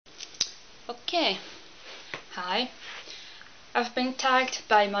Okay, hi. I've been tagged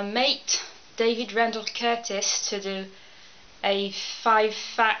by my mate DavidRandallCurtis to do a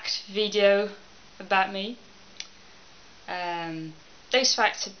 5-fact video about me. Those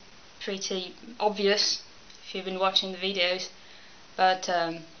facts are pretty obvious if you've been watching the videos, but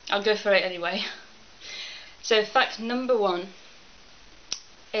I'll go for it anyway. So fact number 1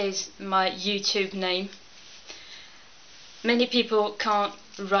 is my YouTube name. Many people can't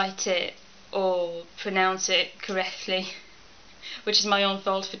write it or pronounce it correctly, which is my own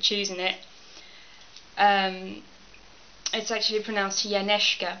fault for choosing it. It's actually pronounced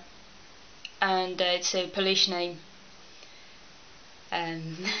Janeczka, and it's a Polish name. I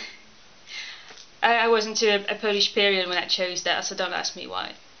was into a Polish period when I chose that, so don't ask me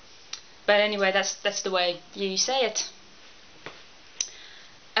why. But anyway, that's the way you say it.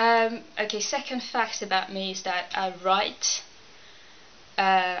 Okay, second fact about me is that I write.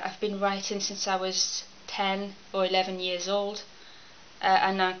 I've been writing since I was 10 or 11 years old,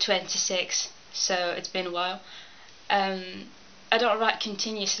 and now I'm 26, so it's been a while. I don't write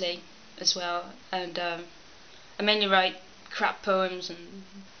continuously as well, and I mainly write crap poems and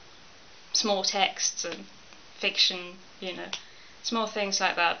small texts and fiction, you know, small things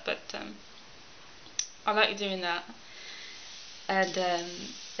like that, but I like doing that. And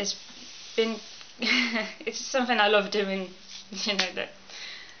it's been it's something I love doing, you know,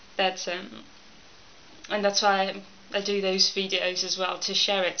 and that's why I do those videos as well, to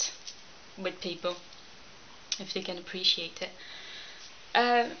share it with people if they can appreciate it.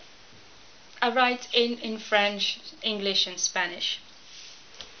 I write in French, English and Spanish,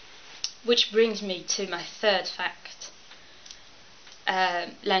 which brings me to my third fact.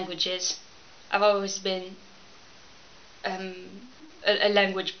 Languages. I've always been a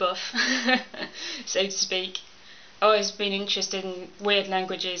language buff, so to speak. I've always been interested in weird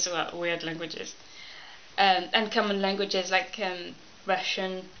languages, and common languages like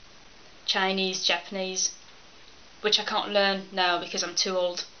Russian, Chinese, Japanese, which I can't learn now because I'm too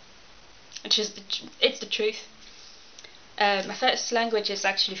old. It's the truth. My first language is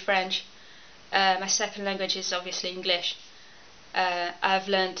actually French. My second language is obviously English. I've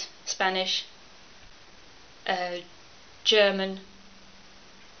learned Spanish, German.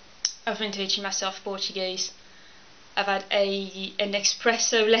 I've been teaching myself Portuguese. I've had an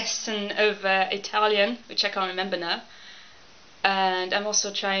espresso lesson over Italian, which I can't remember now. And I'm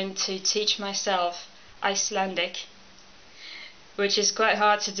also trying to teach myself Icelandic, which is quite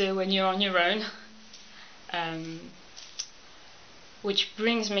hard to do when you're on your own. Which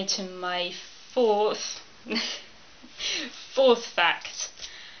brings me to my fourth fact,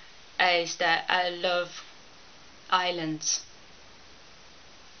 is that I love islands.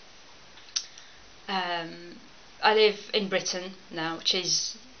 I live in Britain now, which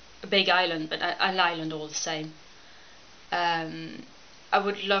is a big island, but an island all the same. I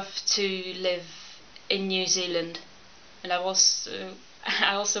would love to live in New Zealand, and I also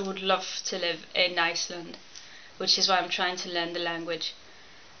would love to live in Iceland, which is why I'm trying to learn the language.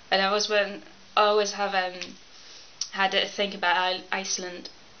 And I always have had a think about Iceland.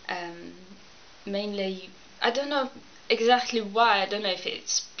 Mainly, I don't know exactly why. I don't know if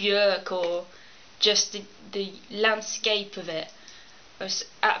it's björk or just the landscape of it was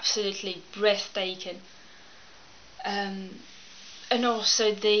absolutely breathtaking. And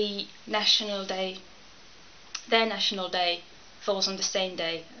also their national day falls on the same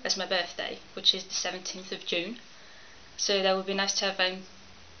day as my birthday, which is the 17th of June. So that would be nice to have a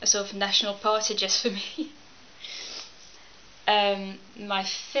sort of national party just for me. My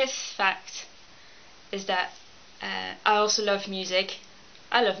fifth fact is that I also love music.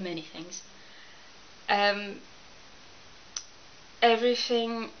 I love many things.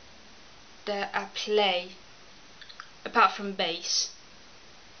 Everything that I play, apart from bass,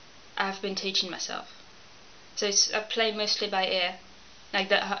 I've been teaching myself. So I play mostly by ear. Like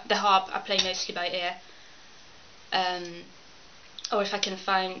the harp, I play mostly by ear. Or if I can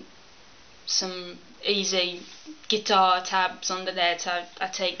find some easy guitar tabs on the net, I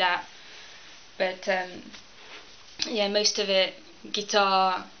take that. But yeah, most of it,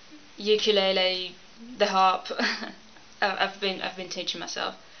 guitar, ukulele, the harp, I've been teaching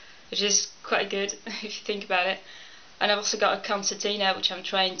myself, which is quite good if you think about it. And I've also got a concertina which I'm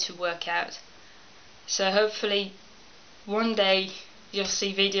trying to work out. So hopefully one day you'll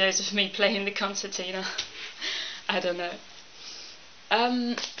see videos of me playing the concertina. I don't know.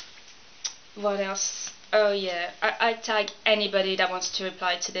 What else? Oh yeah, I tag anybody that wants to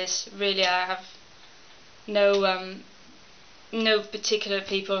reply to this. Really, I have no particular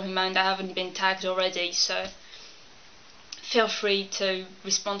people in mind. I haven't been tagged already, so feel free to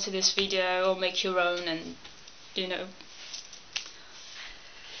respond to this video or make your own, and you know,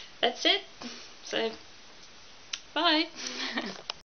 that's it. So bye.